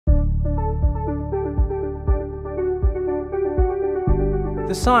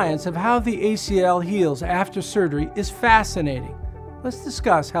The science of how the ACL heals after surgery is fascinating. Let's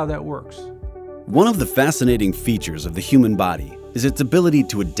discuss how that works. One of the fascinating features of the human body is its ability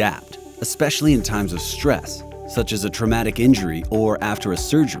to adapt, especially in times of stress, such as a traumatic injury or after a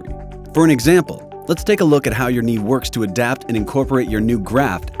surgery. For an example, let's take a look at how your knee works to adapt and incorporate your new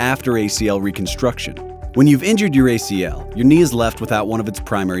graft after ACL reconstruction. When you've injured your ACL, your knee is left without one of its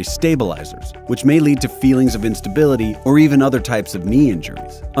primary stabilizers, which may lead to feelings of instability or even other types of knee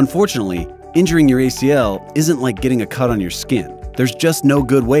injuries. Unfortunately, injuring your ACL isn't like getting a cut on your skin. There's just no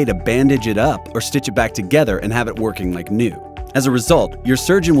good way to bandage it up or stitch it back together and have it working like new. As a result, your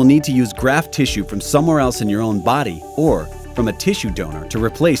surgeon will need to use graft tissue from somewhere else in your own body or from a tissue donor to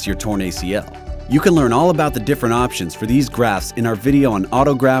replace your torn ACL. You can learn all about the different options for these grafts in our video on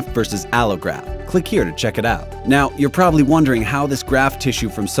autograft versus allograft. Click here to check it out. Now, you're probably wondering how this graft tissue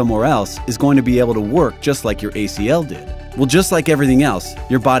from somewhere else is going to be able to work just like your ACL did. Well, just like everything else,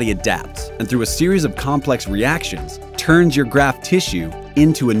 your body adapts, and through a series of complex reactions, turns your graft tissue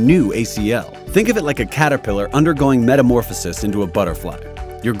into a new ACL. Think of it like a caterpillar undergoing metamorphosis into a butterfly.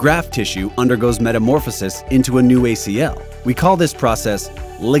 Your graft tissue undergoes metamorphosis into a new ACL. We call this process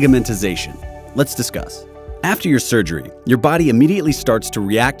ligamentization. Let's discuss. After your surgery, your body immediately starts to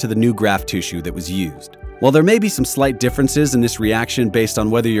react to the new graft tissue that was used. While there may be some slight differences in this reaction based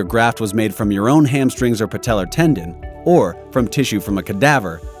on whether your graft was made from your own hamstrings or patellar tendon, or from tissue from a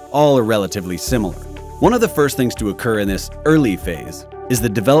cadaver, all are relatively similar. One of the first things to occur in this early phase is the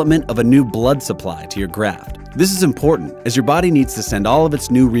development of a new blood supply to your graft. This is important as your body needs to send all of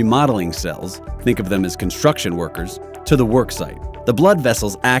its new remodeling cells, think of them as construction workers, to the work site. The blood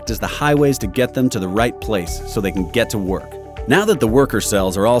vessels act as the highways to get them to the right place so they can get to work. Now that the worker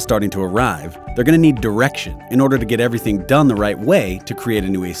cells are all starting to arrive, they're going to need direction in order to get everything done the right way to create a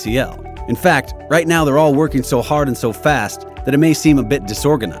new ACL. In fact, right now they're all working so hard and so fast that it may seem a bit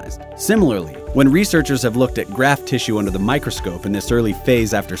disorganized. Similarly, when researchers have looked at graft tissue under the microscope in this early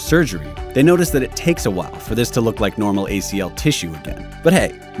phase after surgery, they notice that it takes a while for this to look like normal ACL tissue again. But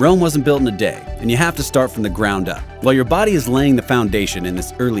hey, Rome wasn't built in a day, and you have to start from the ground up. While your body is laying the foundation in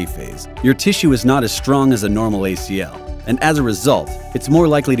this early phase, your tissue is not as strong as a normal ACL. And as a result, it's more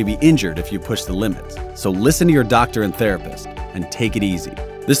likely to be injured if you push the limits. So listen to your doctor and therapist, and take it easy.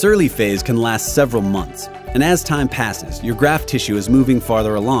 This early phase can last several months, and as time passes, your graft tissue is moving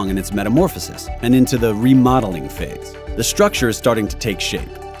farther along in its metamorphosis and into the remodeling phase. The structure is starting to take shape,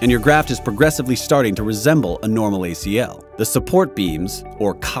 and your graft is progressively starting to resemble a normal ACL. The support beams,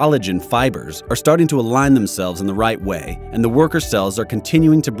 or collagen fibers, are starting to align themselves in the right way, and the worker cells are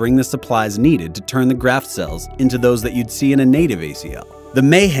continuing to bring the supplies needed to turn the graft cells into those that you'd see in a native ACL. The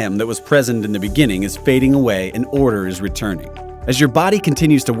mayhem that was present in the beginning is fading away and order is returning. As your body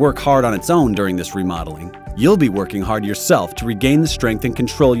continues to work hard on its own during this remodeling, you'll be working hard yourself to regain the strength and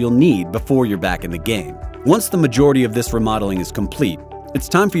control you'll need before you're back in the game. Once the majority of this remodeling is complete, it's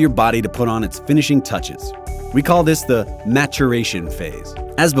time for your body to put on its finishing touches. We call this the maturation phase.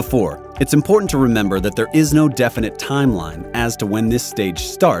 As before, it's important to remember that there is no definite timeline as to when this stage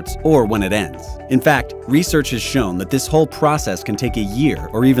starts or when it ends. In fact, research has shown that this whole process can take a year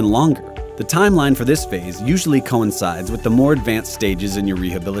or even longer. The timeline for this phase usually coincides with the more advanced stages in your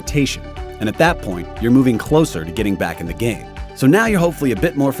rehabilitation, and at that point, you're moving closer to getting back in the game. So now you're hopefully a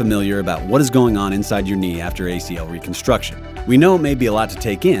bit more familiar about what is going on inside your knee after ACL reconstruction. We know it may be a lot to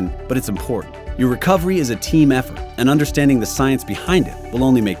take in, but it's important. Your recovery is a team effort, and understanding the science behind it will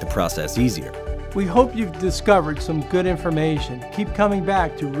only make the process easier. We hope you've discovered some good information. Keep coming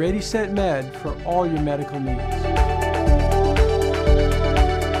back to ReadySetMed for all your medical needs.